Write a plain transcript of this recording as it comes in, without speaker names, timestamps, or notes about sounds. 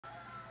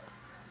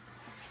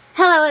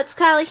Hello, it's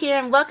Kylie here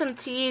and welcome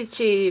to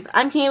YouTube.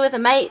 I'm here with a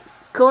mate,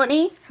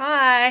 Courtney.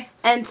 Hi.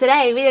 And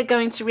today we are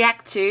going to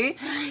react to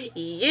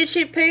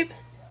YouTube poop,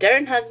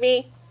 Don't Hug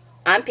Me,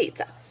 I'm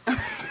Pizza.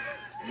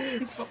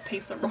 He's got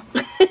pizza wrong.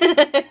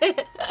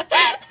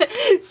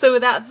 So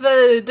without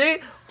further ado,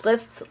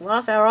 let's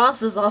laugh our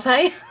asses off,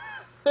 eh?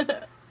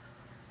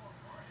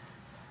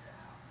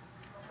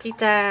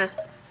 Pizza.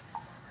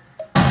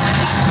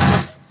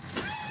 Oops.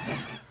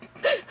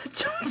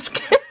 Jump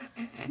scare.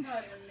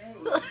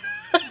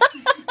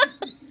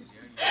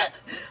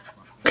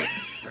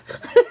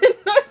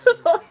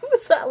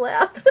 Was that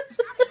loud?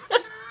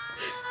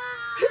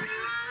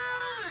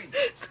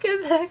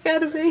 Scared the heck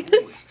out of me.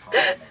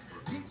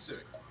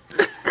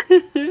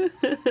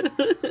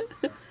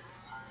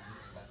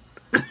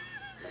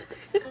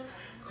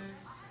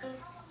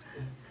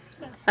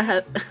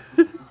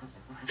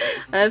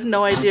 I have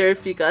no idea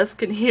if you guys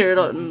can hear it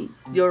on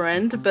your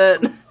end,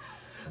 but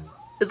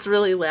it's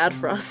really loud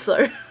for us,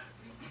 so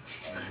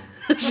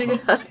she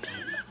had.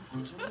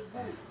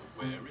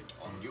 Wear it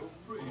on your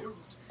rear.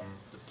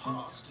 The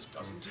past just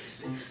doesn't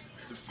exist.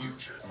 The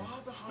future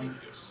far behind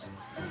us.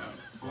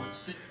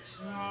 It's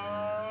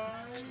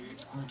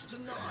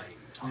 8:45.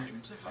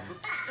 Time to have a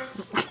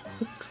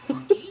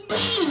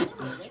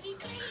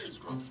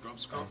scrub, scrub,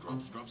 scrub,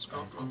 scrub, scrub,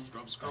 scrub,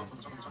 scrub, scrub,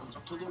 scrub,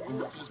 scrub, till the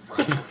water's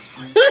brown.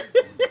 Right.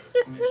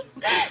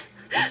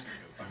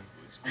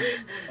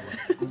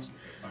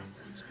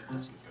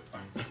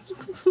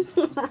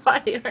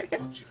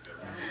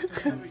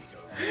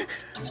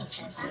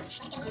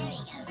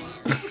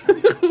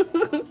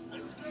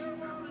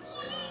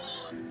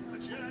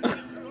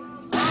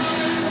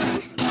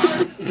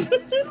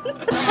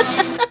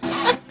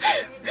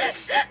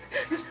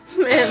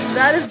 Man,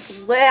 that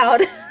is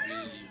loud.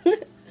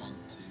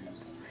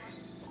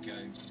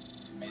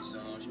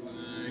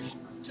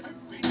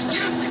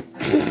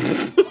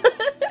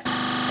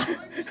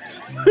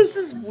 This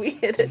is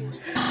weird.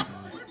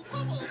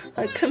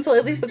 I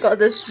completely forgot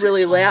this is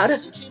really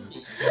loud.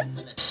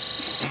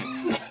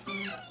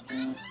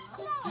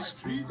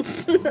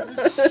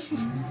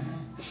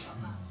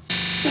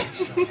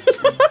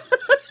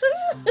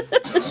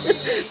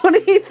 What do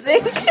you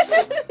think?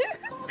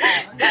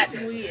 It's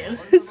weird.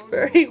 It's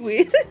very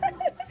weird.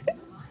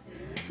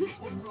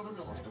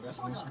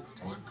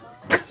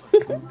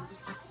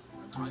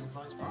 Time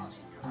flies fast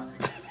when you're having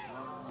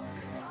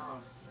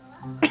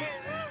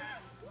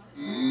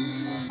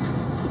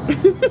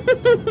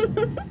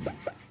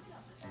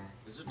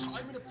There's a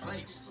time and a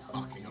place for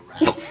fucking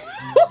around.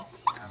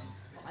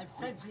 My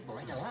friends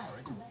weren't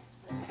allowed.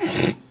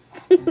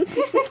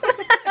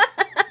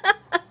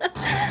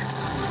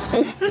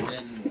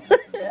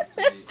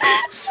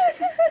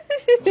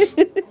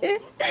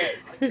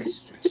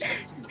 Mystery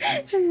straight from the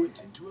picture went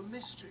into a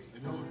mystery.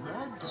 An old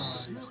man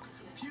died. Look, a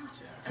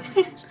computer.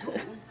 Everything's cool.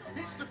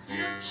 It's the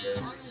future.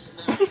 Time is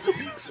now. The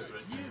pizza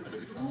are new. And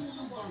look at all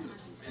the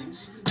wonderful things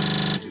you can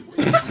do.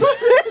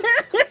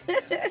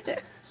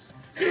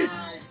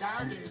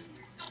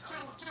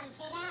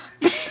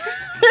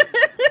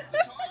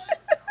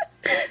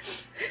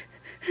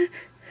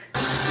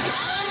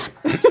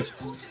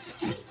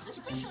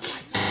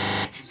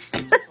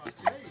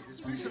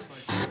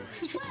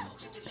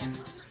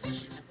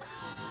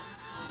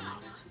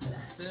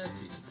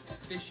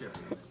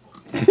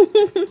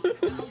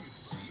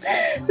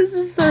 This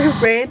is so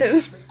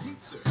random.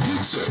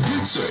 Pizza.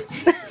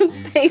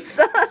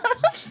 Pizza.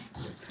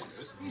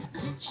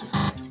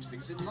 Keeps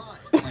things in line.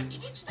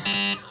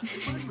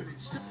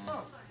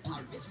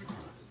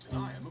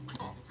 Tonight I'm a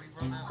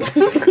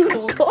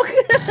clock.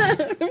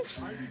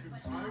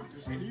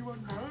 Does anyone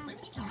know?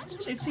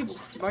 These people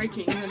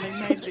smoking when they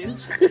made this.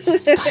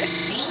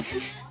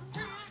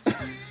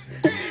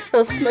 I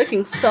was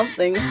smoking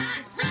something.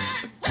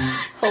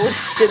 Holy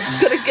shit,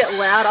 it's gonna get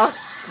louder.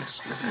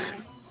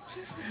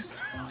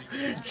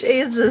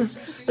 Jesus,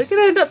 we're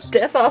gonna end up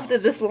deaf after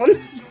this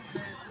one.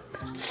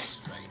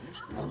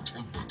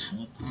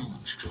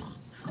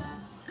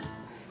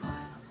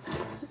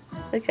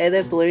 Okay,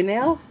 they're blue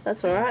now.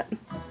 That's alright.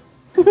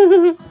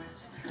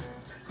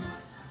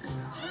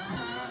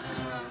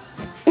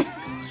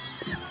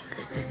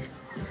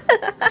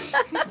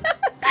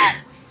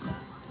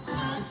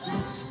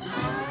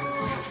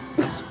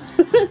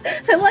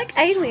 They're like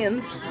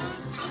aliens.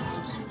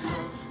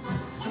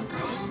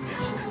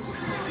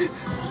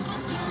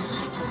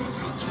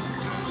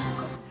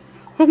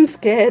 I'm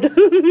scared.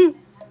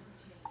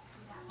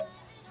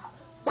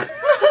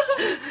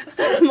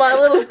 My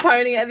Little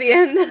Pony at the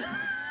end.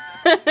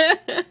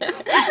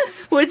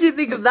 What'd you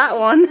think of that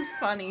one? It's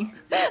funny.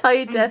 Are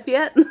you deaf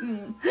yet?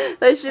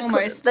 They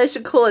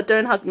should call it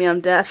Don't Hug Me,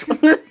 I'm Deaf.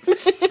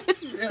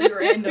 Really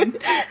random.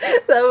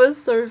 That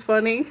was so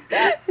funny.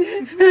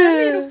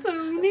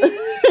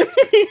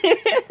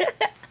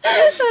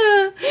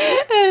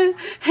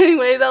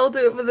 Anyway, that'll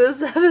do it for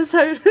this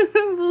episode.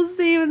 We'll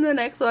see you in the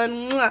next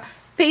one.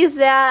 Peace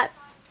out.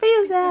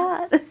 Peace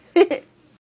out.